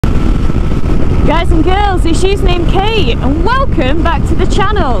Guys and girls, it's Usernamekate and welcome back to the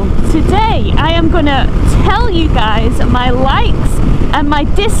channel. Today I am gonna tell you guys my likes and my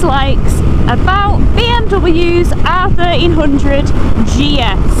dislikes about BMW's R1300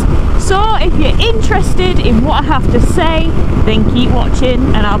 GS. So if you're interested in what I have to say, then keep watching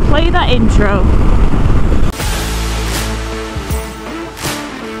and I'll play that intro.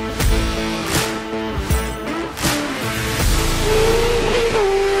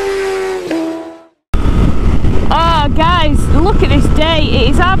 Guys, look at this day,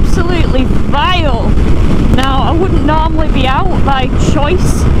 it is absolutely vile. Now, I wouldn't normally be out by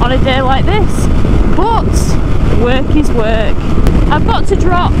choice on a day like this, but work is work. I've got to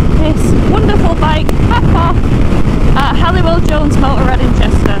drop this wonderful bike back off at Halliwell Jones Motorrad in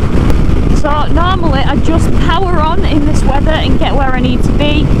Chester. So normally I just power on in this weather and get where I need to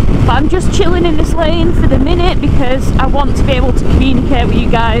be, but I'm just chilling in this lane for the minute because I want to be able to communicate with you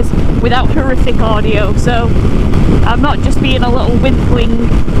guys without horrific audio. So I'm not just being a little wimpling,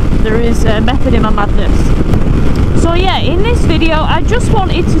 there is a method in my madness. So yeah, in this video I just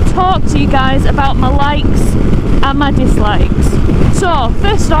wanted to talk to you guys about my likes and my dislikes. So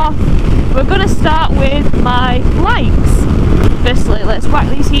first off, we're going to start with my likes. Firstly, let's whack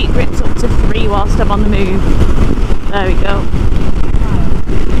these heat grips up to 3 whilst I'm on the move. There we go.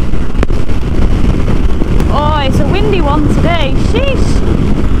 Oh, it's a windy one today,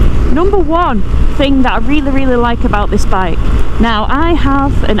 sheesh! Number one thing that I really like about this bike. Now, I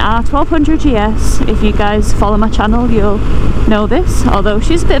have an R1300 GS. If you guys follow my channel, you'll know this, although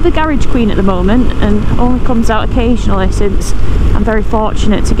she's a bit of a garage queen at the moment and only comes out occasionally since I'm very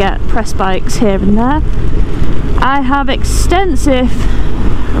fortunate to get press bikes here and there. I have extensive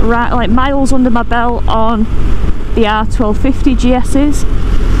miles under my belt on the R1250 GSs,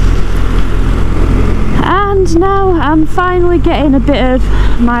 and now I'm finally getting a bit of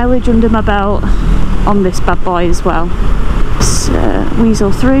mileage under my belt on this bad boy as well. Let's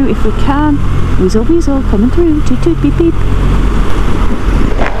weasel through if we can. Weasel, weasel, coming through. Toot toot, beep beep.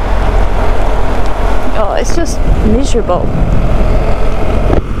 Oh, it's just miserable.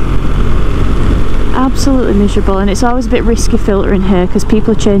 Absolutely miserable, and it's always a bit risky filtering here because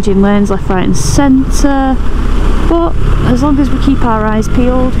people are changing lanes left, right and centre, but as long as we keep our eyes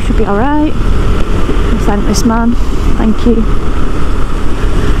peeled we should be alright. Thank this man, thank you.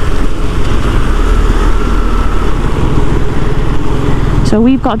 So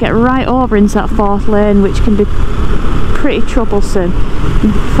we've got to get right over into that 4th lane, which can be pretty troublesome.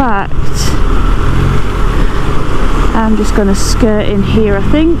 In fact, I'm just going to skirt in here I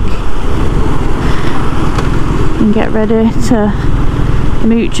think and get ready to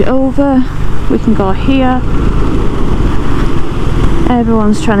mooch over. We can go here.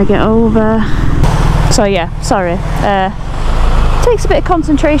 Everyone's trying to get over. So yeah, sorry. It takes a bit of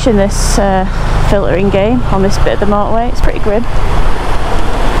concentration, this filtering game on this bit of the motorway. It's pretty grim.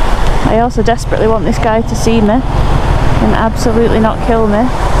 I also desperately want this guy to see me and absolutely not kill me.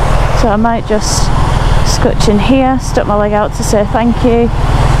 So I might just scutch in here, stuck my leg out to say thank you,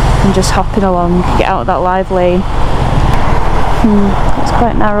 and just hopping along, get out of that live lane. It's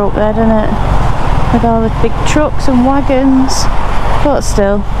quite narrow up there, doesn't it? With all the big trucks and wagons, but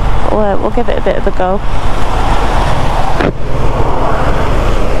still, we'll give it a bit of a go.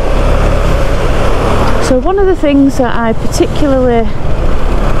 So one of the things that I particularly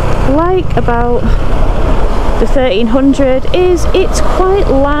like about the 1300 is it's quite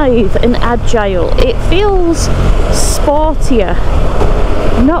lithe and agile. It feels sportier,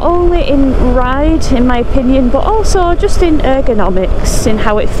 not only in ride in my opinion, but also just in ergonomics, in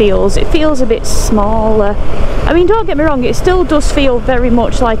how it feels. It feels a bit smaller. I mean, don't get me wrong, it still does feel very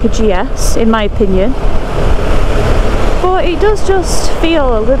much like a GS in my opinion, but it does just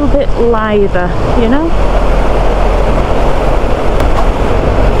feel a little bit lither, you know?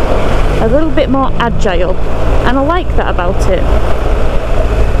 A little bit more agile, and I like that about it.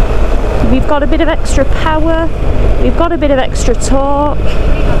 We've got a bit of extra power, we've got a bit of extra torque.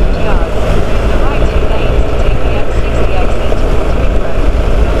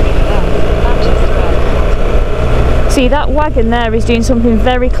 See, that wagon there is doing something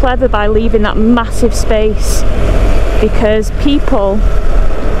very clever by leaving that massive space, because people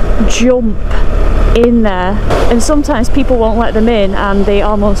jump in there and sometimes people won't let them in and they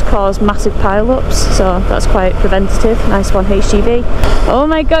almost cause massive pile-ups, so that's quite preventative. Nice one, HGV. Oh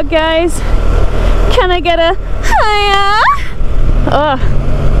my god guys, can I get a hiya? Oh,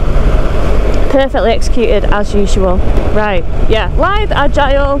 Perfectly executed as usual. Right, yeah, lithe,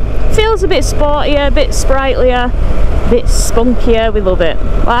 agile, feels a bit sportier, a bit sprightlier, a bit spunkier. We love it.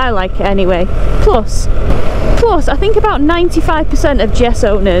 Well, I like it anyway. Plus, I think about 95% of GS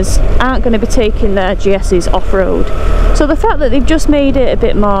owners aren't going to be taking their GSs off-road. So the fact that they've just made it a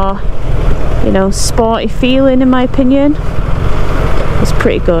bit more, you know, sporty feeling, in my opinion, is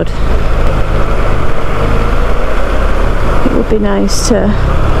pretty good. It would be nice to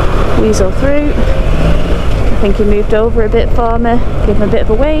weasel through. I think he moved over a bit for me, give him a bit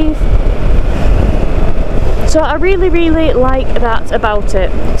of a wave. So I really like that about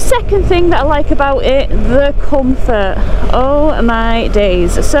it. Second thing that I like about it, the comfort. Oh my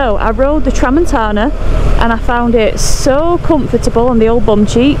days. So I rode the Tramontana and I found it so comfortable on the old bum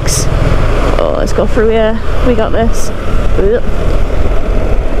cheeks. Oh, let's go through here. We got this.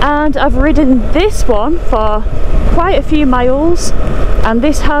 And I've ridden this one for quite a few miles, and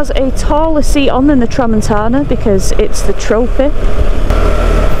this has a taller seat on than the Tramontana because it's the trophy.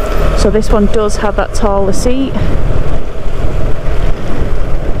 So this one does have that taller seat.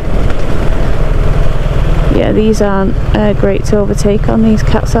 Yeah, these aren't great to overtake on, these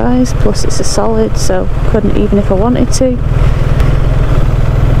cat's eyes, plus it's a solid, so couldn't even if I wanted to.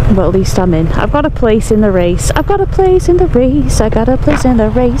 Well, at least I'm in. I've got a place in the race. I've got a place in the race. I got a place in the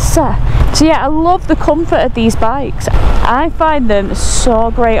race. So yeah, I love the comfort of these bikes. I find them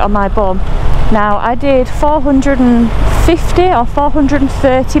so great on my bum. Now, I did 450 or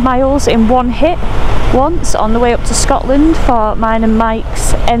 430 miles in one hit once on the way up to Scotland for mine and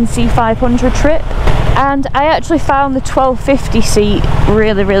Mike's NC 500 trip. And I actually found the 1250 seat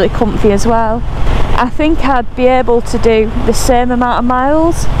really comfy as well. I think I'd be able to do the same amount of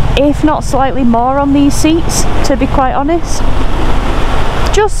miles, if not slightly more on these seats, to be quite honest.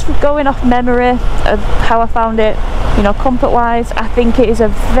 Just going off memory of how I found it, you know, comfort wise, I think it is a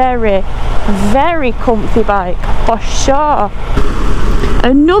very comfy bike, for sure.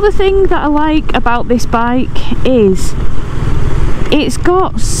 Another thing that I like about this bike is it's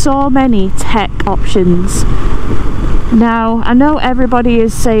got so many tech options. Now, I know everybody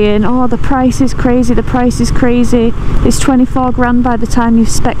is saying, oh, the price is crazy, the price is crazy, it's 24 grand by the time you've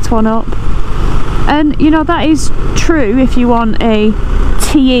spec'd one up. And, you know, that is true if you want a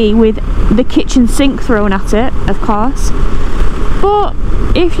TE with the kitchen sink thrown at it, of course. But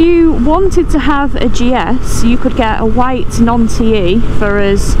if you wanted to have a GS, you could get a white non-TE for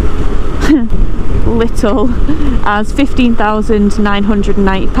as little as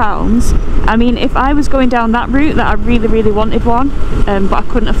 £15,990. I mean, if I was going down that route, that I really wanted one, but I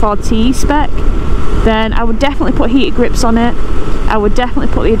couldn't afford TE spec, then I would definitely put heated grips on it. I would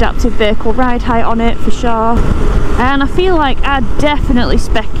definitely put the adaptive vehicle ride height on it for sure. And I feel like I'd definitely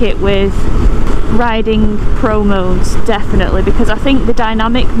spec it with riding pro modes, definitely, because I think the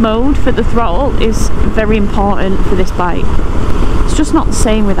dynamic mode for the throttle is very important for this bike. It's just not the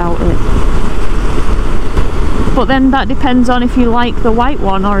same without it. But then that depends on if you like the white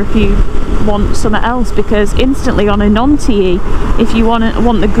one or if you want something else, because instantly on a non-TE, if you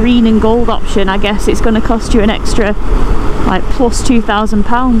want the green and gold option, I guess it's going to cost you an extra like plus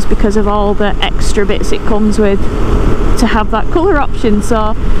 £2,000 because of all the extra bits it comes with to have that colour option.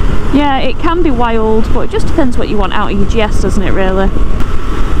 So yeah, it can be wild, but it just depends what you want out of your GS, doesn't it, really?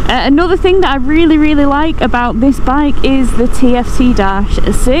 Another thing that I really like about this bike is the TFT dash,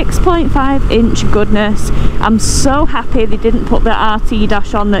 a 6.5 inch goodness. I'm so happy they didn't put the RT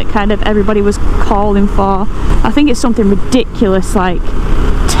dash on that kind of everybody was calling for. I think it's something ridiculous like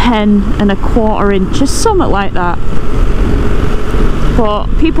 10.25 inches, something like that. But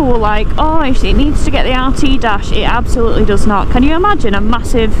people were like, oh, it needs to get the RT dash. It absolutely does not. Can you imagine a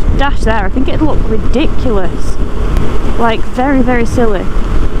massive dash there? I think it'd look ridiculous. Like, very silly.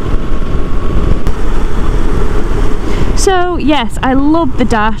 So yes, I love the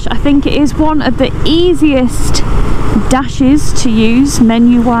dash. I think it is one of the easiest dashes to use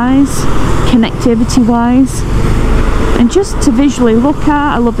menu wise, connectivity wise, and just to visually look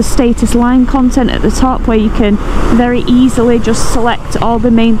at. I love the status line content at the top where you can very easily just select all the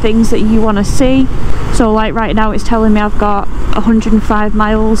main things that you want to see. So like right now it's telling me I've got 105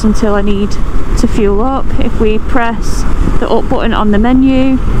 miles until I need to fuel up. If we press the up button on the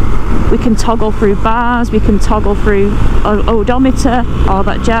menu, we can toggle through bars, we can toggle through odometer, all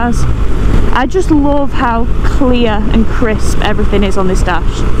that jazz. I just love how clear and crisp everything is on this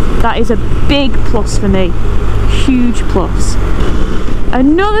dash. That is a big plus for me, huge plus.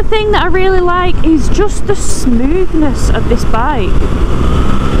 Another thing that I really like is just the smoothness of this bike.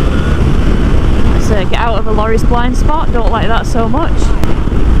 Let's get out of a lorry's blind spot, don't like that so much.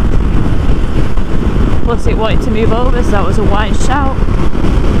 Plus it wanted to move over, so that was a wide shout.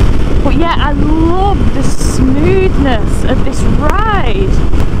 But yeah, I smoothness of this ride.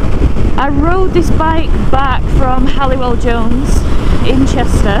 I rode this bike back from Halliwell Jones in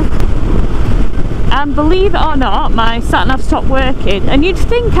Chester, and believe it or not, my sat-nav stopped working, and you'd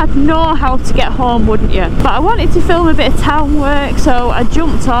think I'd know how to get home, wouldn't you? But I wanted to film a bit of town work, so I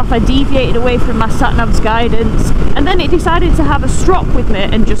jumped off, I deviated away from my sat-nav's guidance, and then it decided to have a strop with me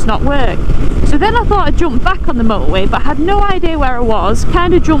and just not work. So then I thought I'd jump back on the motorway, but I had no idea where I was,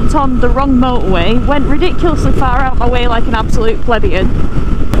 kind of jumped on the wrong motorway, went ridiculously far out my way like an absolute plebeian,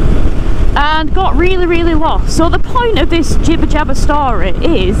 and got really lost. So the point of this jibber jabber story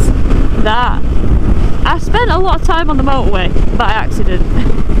is that I spent a lot of time on the motorway by accident.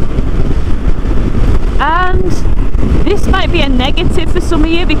 And this might be a negative for some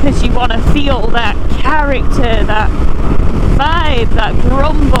of you because you want to feel that character, that vibe, that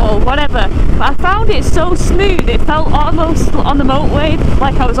grumble, whatever. But I found it so smooth, it felt almost on the motorway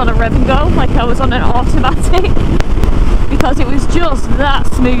like I was on a rev and go, like I was on an automatic, because it was just that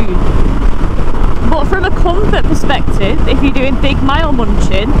smooth. But from a comfort perspective, if you're doing big mile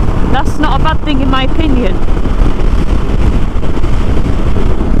munching, that's not a bad thing in my opinion.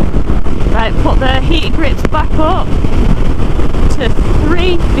 Right, put the heated grips back up to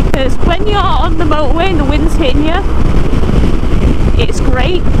 3, because when you're on the motorway and the wind's hitting you, it's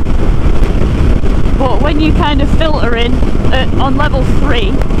great. But when you kind of filter in on level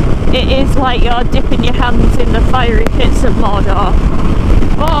 3, it is like you're dipping your hands in the fiery pits of Mordor.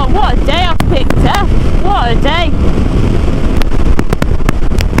 Oh, what a day I've picked, eh? What a day!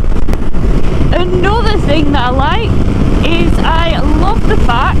 Another thing that I like is I love the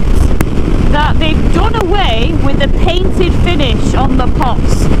fact that they've done away with the painted finish on the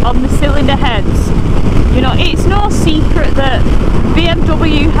pots, on the cylinder heads. You know, it's no secret that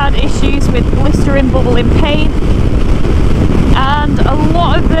BMW had issues with blistering, bubbling paint, and a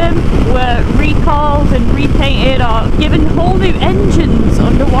lot of them were recalled and repainted or given whole new engines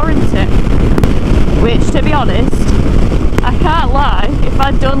under warranty, which, to be honest, I can't lie, if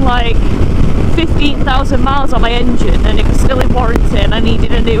I'd done like 15,000 miles on my engine and it was still in warranty and I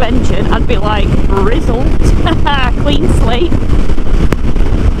needed a new engine, I'd be like, result, clean slate.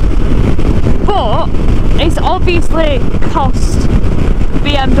 But it's obviously cost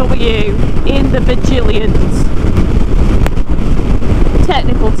BMW in the bajillions.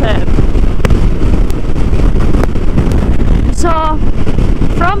 Technical term. So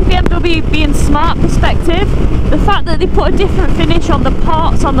from BMW being smart perspective, the fact that they put a different finish on the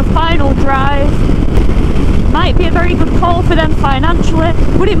parts on the final drive might be a very good call for them financially,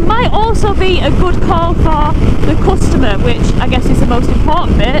 but it might also be a good call for the customer, which I guess is the most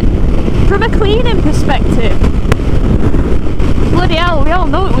important bit, from a cleaning perspective. Bloody hell, we all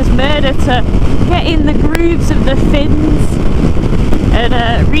know it was murder to get in the grooves of the fins and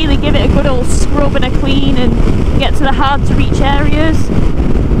really give it a good old scrub and a clean and get to the hard to reach areas.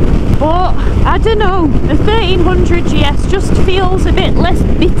 But I don't know, the 1300 GS just feels a bit less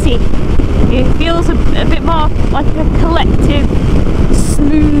bitty. It feels a bit more like a collective,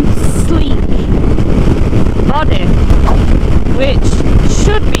 smooth, sleek body, which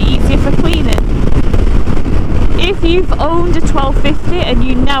should be easier for cleaning. If you've owned a 1250 and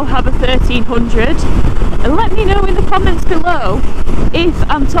you now have a 1300, let me know in the comments below if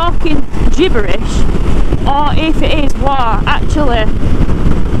I'm talking gibberish or if it is actually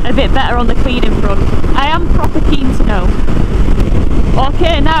a bit better on the cleaning front. I am proper keen to know.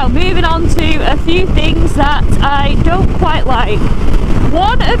 Okay, now moving on to a few things that I don't quite like.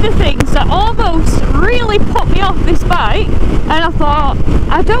 One of the things that almost really put me off this bike, and I thought,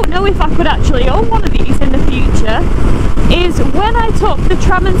 I don't know if I could actually own one of these in the future, is when I took the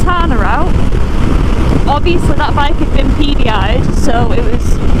Tramontana out, obviously that bike had been PDI'd, so it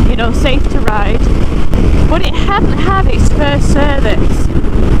was, you know, safe to ride, but it hadn't had its first service.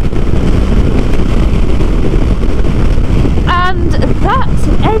 And that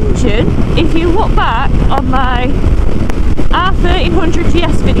engine, if you look back on my R1300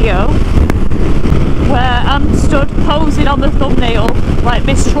 GS video, where I'm stood posing on the thumbnail like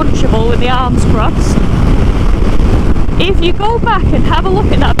Miss Trunchbull with the arms crossed, if you go back and have a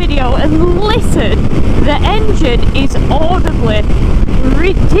look at that video and listen, the engine is audibly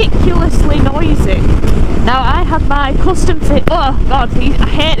ridiculously noisy. Now I had my custom fit, oh god, I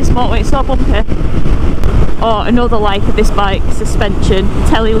hate this motorway, it's so bumpy. Oh, another like of this bike, suspension,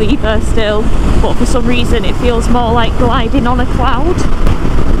 telly lever still, but for some reason it feels more like gliding on a cloud.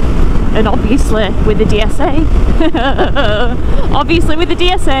 And obviously with the DSA, obviously with the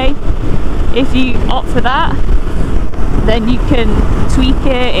DSA, if you opt for that, then you can tweak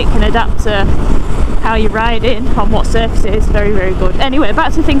it can adapt to how you're riding, on what surfaces, very good. Anyway,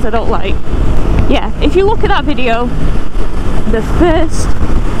 back to things I don't like. yeah, if you look at that video, the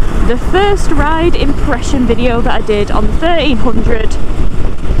first ride impression video that I did on the 1300.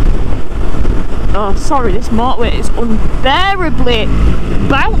 Oh, sorry, this motorway is unbearably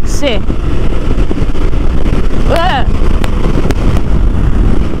bouncy.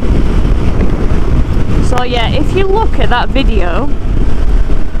 So yeah, if you look at that video,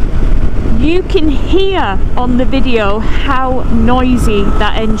 you can hear on the video how noisy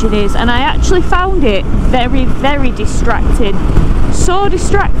that engine is, and I actually found it very, very distracting. So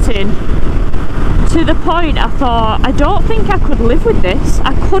distracting to the point I thought, I don't think I could live with this.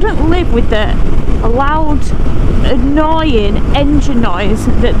 I couldn't live with the loud, annoying engine noise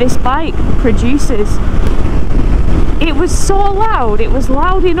that this bike produces. It was so loud, it was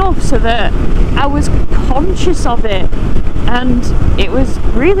loud enough so that I was conscious of it, and it was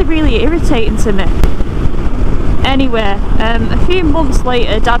really, really irritating to me. Anyway, a few months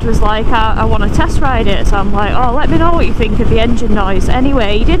later, Dad was like, I want to test ride it, so I'm like, oh, let me know what you think of the engine noise.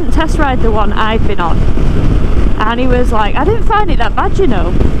 Anyway, he didn't test ride the one I'd been on, and he was like, I didn't find it that bad, you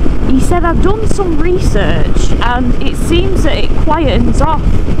know. He said, I've done some research and it seems that it quietens off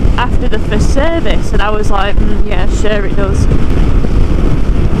after the first service, and I was like, yeah, sure it does.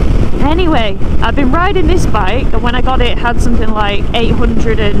 Anyway, I've been riding this bike, and when I got it, it had something like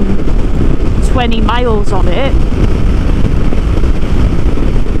 820 miles on it.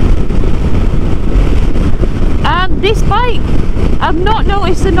 And this bike, I've not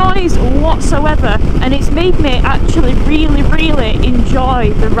noticed the noise whatsoever, and it's made me actually really, really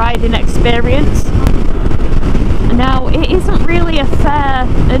enjoy the riding experience. Now, it isn't really a fair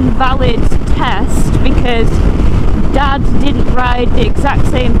and valid test because Dad didn't ride the exact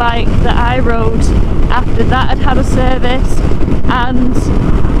same bike that I rode after that had had a service, and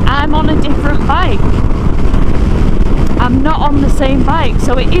I'm on a different bike. I'm not on the same bike,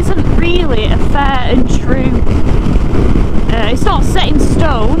 so it isn't really a fair and true, it's not set in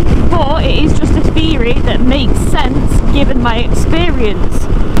stone, but it is just a theory that makes sense given my experience.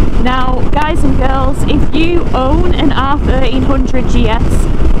 Now, guys and girls, if you own an R1300 GS,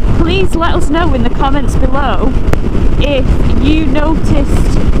 please let us know in the comments below if you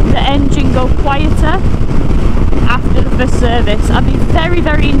noticed the engine go quieter after the first service. I'd be very,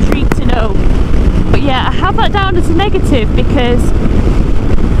 very intrigued to know. But yeah, I have that down as a negative because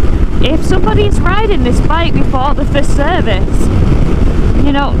if somebody's riding this bike before the first service,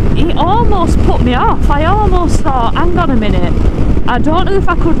 you know, it almost put me off. I almost thought, hang on a minute, I don't know if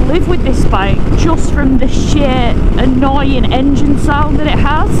I could live with this bike just from the sheer annoying engine sound that it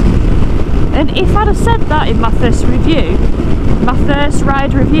has. And if I'd have said that in my first review, my first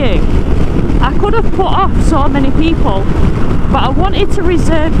ride review, I could have put off so many people, but I wanted to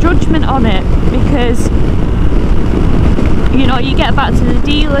reserve judgment on it because, you know, you get back to the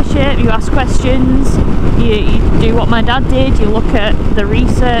dealership, you ask questions, you do what my dad did, you look at the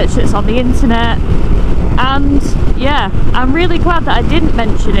research that's on the internet, and yeah, I'm really glad that I didn't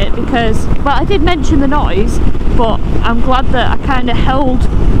mention it because, well, I did mention the noise, but I'm glad that I kind of held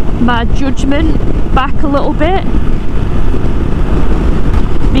my judgment back a little bit,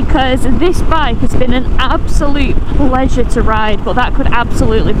 because this bike has been an absolute pleasure to ride, but that could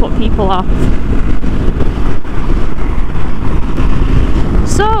absolutely put people off.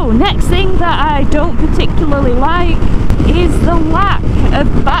 So, next thing that I don't particularly like is the lack of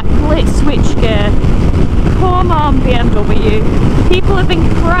backlit switchgear. Come on, BMW. People have been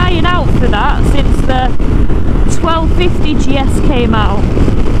crying out for that since the 1250 GS came out.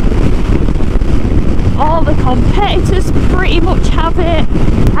 All the competitors pretty much have it,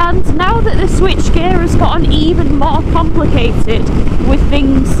 and now that the switchgear has gotten even more complicated with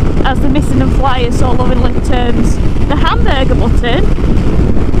things, as the missing and flyers so lovingly terms, the hamburger button,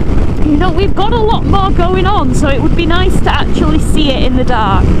 you know, we've got a lot more going on, so it would be nice to actually see it in the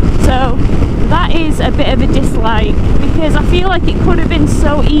dark. So that is a bit of a dislike, because I feel like it could have been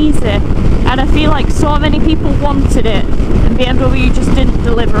so easy, and I feel like so many people wanted it and BMW just didn't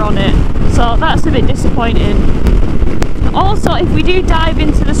deliver on it, so that's a bit disappointing. Also, if we do dive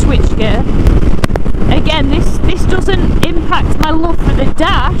into the switchgear, again, this doesn't impact my love for the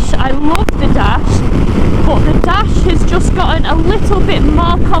dash. I love the dash, but the dash has just gotten a little bit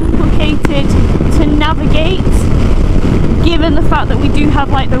more complicated to navigate, given the fact that we do have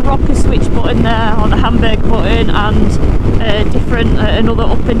like the rocker switch button there, or the hamburger button, and another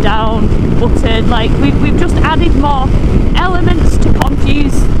up and down button. Like we've just added more elements to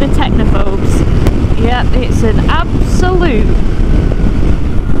confuse the technophobes. Yep, it's an absolute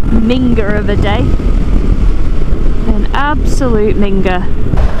minger of a day. An absolute minger.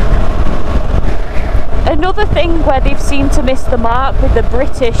 Another thing where they've seemed to miss the mark with the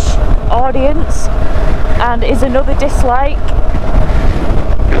British audience, and is another dislike,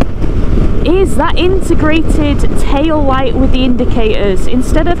 is that integrated tail light with the indicators.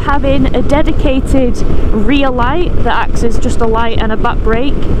 Instead of having a dedicated rear light that acts as just a light and a back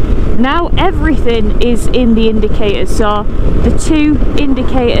brake, now everything is in the indicators. So the two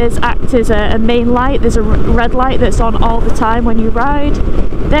indicators act as a main light. There's a red light that's on all the time when you ride.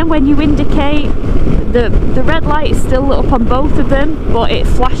 Then when you indicate, the red light is still lit up on both of them, but it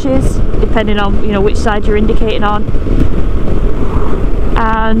flashes depending on, you know, which side you're indicating on.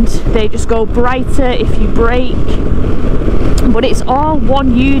 And they just go brighter if you brake, but it's all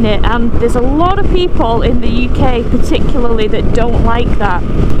one unit, and there's a lot of people in the UK particularly that don't like that.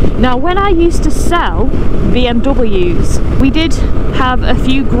 Now, when I used to sell BMWs, we did have a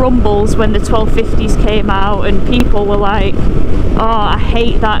few grumbles when the 1250s came out, and people were like, oh, I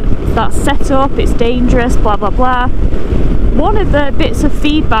hate that setup, it's dangerous, blah blah blah. One of the bits of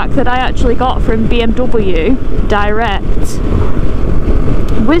feedback that I actually got from BMW direct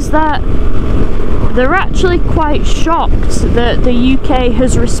was that they're actually quite shocked that the UK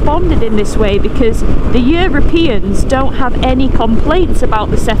has responded in this way, because the Europeans don't have any complaints about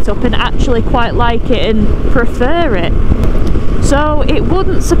the setup and actually quite like it and prefer it. So it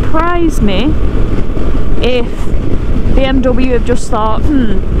wouldn't surprise me if BMW have just thought,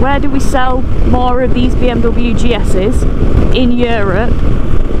 where do we sell more of these BMW GSs in Europe?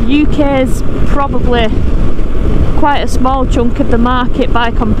 UK's probably quite a small chunk of the market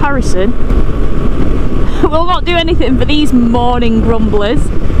by comparison. We'll not do anything for these morning grumblers.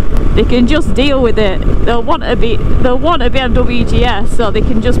 They can just deal with it. They'll want a BMW GS, so they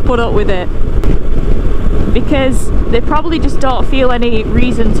can just put up with it, because they probably just don't feel any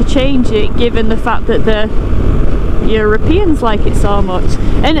reason to change it, given the fact that the Europeans like it so much.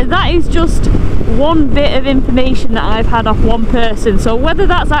 And that is just one bit of information that I've had off one person, so whether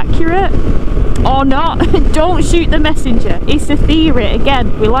that's accurate or not, don't shoot the messenger. It's a theory.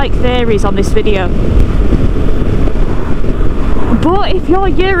 Again, we like theories on this video. But if you're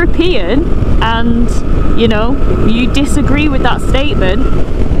European and, you know, you disagree with that statement,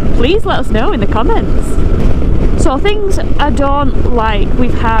 please let us know in the comments. So things I don't like: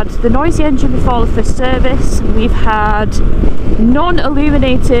 we've had the noisy engine before the first service, we've had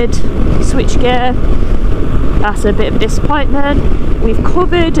non-illuminated switchgear, that's a bit of a disappointment. We've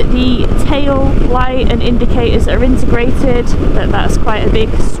covered the tail light and indicators that are integrated, that's quite a big,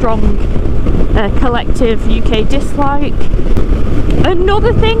 strong collective UK dislike.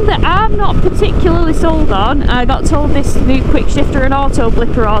 Another thing that I'm not particularly sold on, I got told this new quick shifter and auto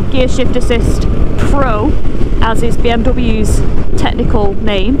blipper, or gear shift assist pro, as is BMW's technical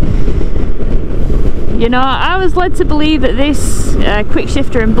name. You know, I was led to believe that this quick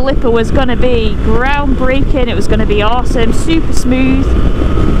shifter and blipper was going to be groundbreaking, it was going to be awesome, super smooth,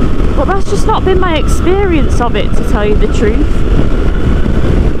 but that's just not been my experience of it, to tell you the truth.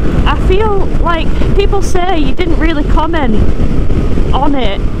 I feel like people say you didn't really comment on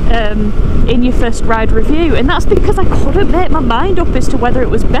it in your first ride review, and that's because I couldn't make my mind up as to whether it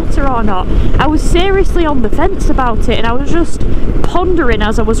was better or not. I was seriously on the fence about it, and I was just pondering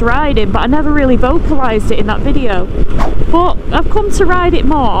as I was riding, but I never really vocalised it in that video. But I've come to ride it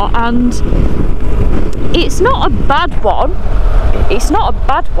more, and it's not a bad one. It's not a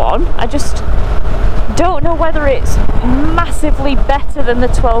bad one. I just don't know whether it's massively better than the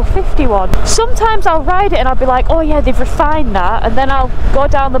 1250 one. Sometimes I'll ride it and I'll be like, oh yeah, they've refined that, and then I'll go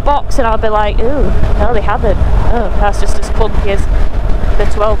down the box and I'll be like, ooh, no they haven't. Oh, that's just as clunky as the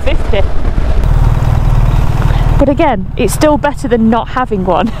 1250. But again, it's still better than not having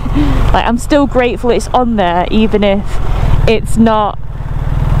one. Like, I'm still grateful it's on there, even if it's not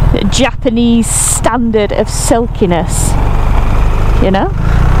Japanese standard of silkiness, you know?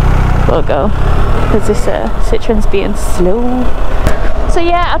 We'll go, because this Citroen's being slow. So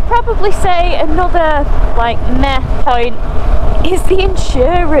yeah, I'd probably say another like meh point is the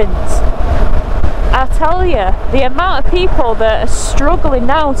insurance. I tell you, the amount of people that are struggling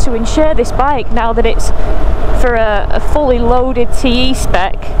now to insure this bike, now that it's for a fully loaded TE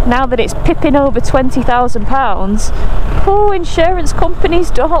spec, now that it's pipping over £20,000, oh, insurance companies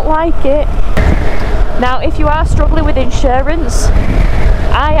don't like it. Now, if you are struggling with insurance,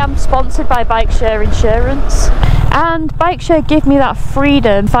 I am sponsored by BikeShare Insurance, and BikeShare give me that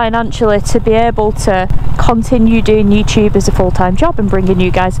freedom financially to be able to continue doing YouTube as a full-time job and bringing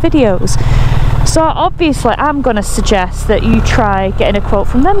you guys videos. So obviously I'm going to suggest that you try getting a quote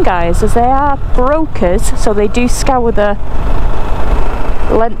from them guys, as they are brokers, so they do scour the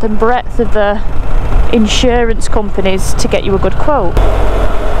length and breadth of the insurance companies to get you a good quote.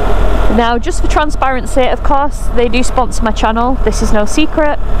 Now, just for transparency, of course, they do sponsor my channel, this is no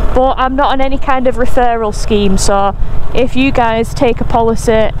secret, but I'm not on any kind of referral scheme, so if you guys take a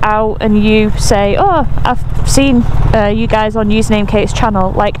policy out and you say, oh, I've seen you guys on Usernamekate's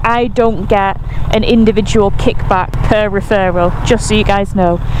channel, like, I don't get an individual kickback per referral, just so you guys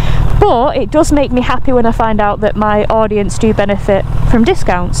know. But it does make me happy when I find out that my audience do benefit from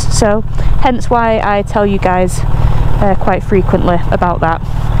discounts, so hence why I tell you guys quite frequently about that.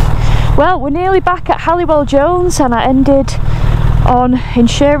 Well, we're nearly back at Halliwell Jones, and I ended on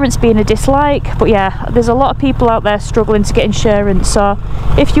insurance being a dislike, but yeah, there's a lot of people out there struggling to get insurance, so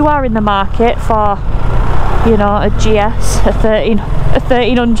if you are in the market for, you know, a GS, a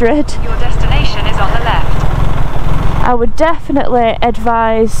 1300, your destination is on the left. I would definitely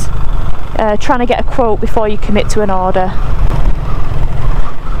advise trying to get a quote before you commit to an order.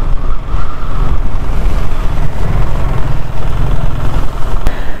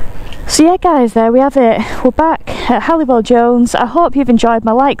 So yeah guys, there we have it. We're back at Halliwell Jones. I hope you've enjoyed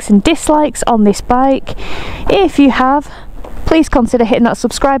my likes and dislikes on this bike. If you have, please consider hitting that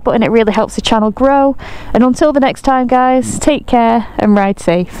subscribe button, it really helps the channel grow. And until the next time guys, take care and ride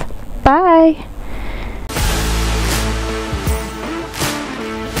safe. Bye!